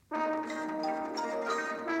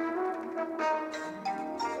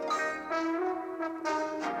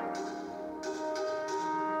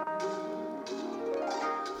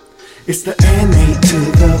It's the N8 to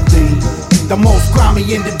the V, the most grimy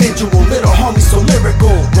individual, little homie so lyrical.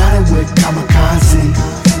 Riding with Kamakaze,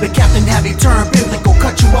 the captain heavy turn biblical,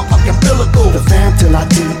 cut you up like umbilical. The fam till I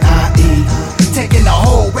D-I-E, taking the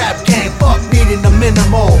whole rap game, fuck needing the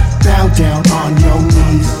minimal. Bow down on your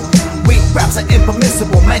knees, weak raps are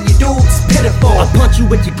impermissible, man you dudes pitiful. I punch you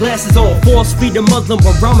with your glasses on, force feed a Muslim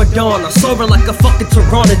or Ramadan. I soar like a fucking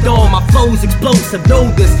pteranodon, my flows explosive, know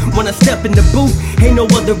this. When I step in the booth, ain't no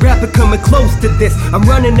other rapper coming close to this. I'm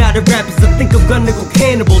running out of rappers, I think I'm gonna go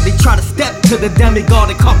cannibal. They try to step to the demigod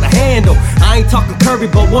and caught the handle. I ain't talking curry,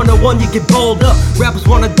 but 101 you get balled up. Rappers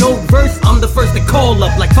want a dope verse, I'm the first to call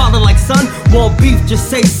up. Like father, like son, want beef, just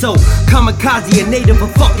say so. Kamakaze, a native, a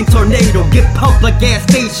fucking tornado. Get pumped like gas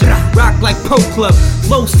station, rock like Pro Club.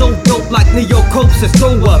 Flow so dope like Neo Coaches,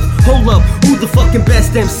 throw up. Hold up, who the fucking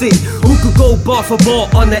best MC? Who could go bar for ball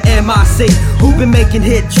on the MIC? Who been making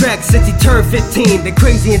hit tracks since he turned 15? The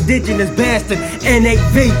crazy indigenous bastard,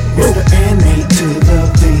 N8V. It's the N8 to the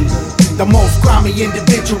V, the most grimy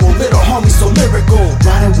individual, little homie so lyrical.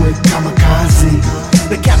 Riding with Kamakaze,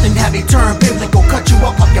 the captain heavy turn biblical, cut you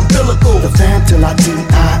up like umbilical. The fam till I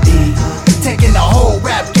D-I-E, taking the whole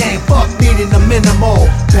rap game, fuck needing the minimal.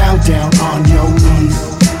 Bow down on your knees,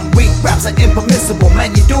 weak raps are impermissible,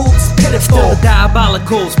 man you dudes pitiful. Still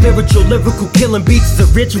diabolical, spiritual, lyrical, killing beats is a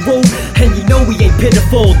ritual. And you know we ain't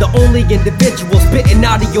pitiful, the only individual spitting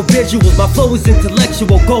audio visuals. My flow is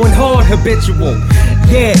intellectual, going hard, habitual.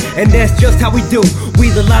 Yeah, and that's just how we do. We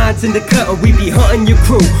the lions in the cut, or we be hunting your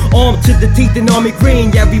crew. Armed to the teeth and army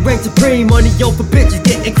green, yeah we reign supreme. Money over bitches,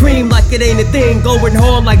 getting cream like it ain't a thing. Going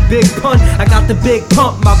hard like Big Pun, I got the big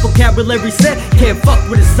pump. My vocabulary set, can't fuck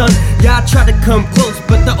with it son. Yeah I try to come close,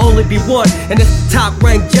 but there only be one. And it's the top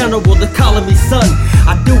ranked general, they're calling me son.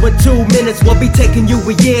 I do it 2 minutes, we'll be taking you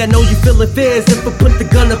a year. Know you feeling fears if I put the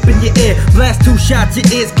gun up in your ear. Blast 2 shots, your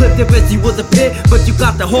ears clipped if you was a pit. But you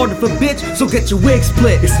got the heart of a bitch, so get your wig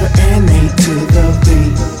split. It's the N8 to the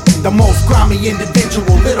V, the most grimy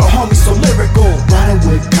individual, little homie so lyrical. Riding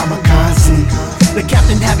with Kamakaze, the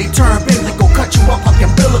captain heavy turn biblical, cut you up like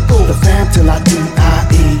umbilical. The fam till I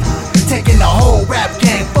D-I-E, taking the whole rap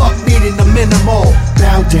game, fuck needing the minimal.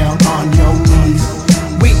 Bow down on your knees,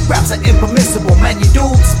 weak raps are impermissible, man you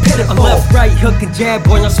dudes pitiful. I'm left, right, hook and jab,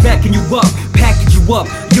 boy, I'm smacking you up, package you up,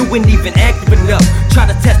 you ain't even active enough. Try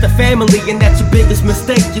to test the family and that's your biggest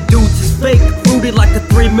mistake. Your dudes is fake, fruited like a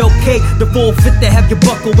 3 milk cake. The full fit to have your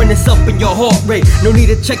buckle when it's up in your heart rate. No need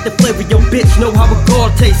to check the flavor, your bitch know how a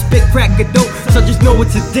guard tastes. Spit crack a dope, so just know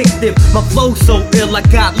it's addictive. My flow so ill, I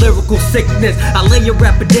got lyrical sickness. I lay your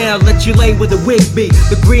rapper down, let you lay with a wig be.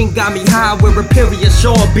 The green got me high where Imperial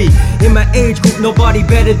Shaw be. In my age group, nobody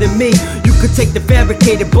better than me. You could take the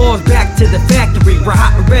fabricated bars back to the factory. We're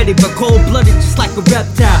hot and ready, but cold-blooded just like a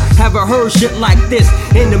reptile. Haven't heard shit like this.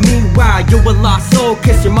 In the meanwhile, you a lost soul,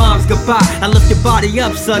 kiss your mom's goodbye. I lift your body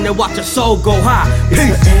up, son, and watch your soul go high. Peace.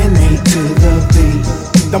 It's the N8 to the V,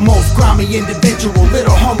 the most grimy individual,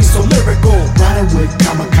 little homie so lyrical. Riding with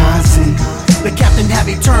Kamakaze, the captain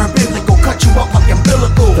heavy turn biblical, cut you up like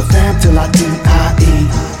umbilical. The fam till I D-I-E,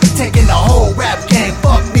 taking the whole rap game,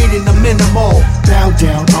 fuck needing the minimal. Bow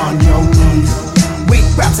down on your knees, weak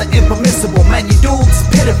raps are impermissible, man you dudes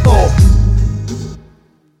pitiful.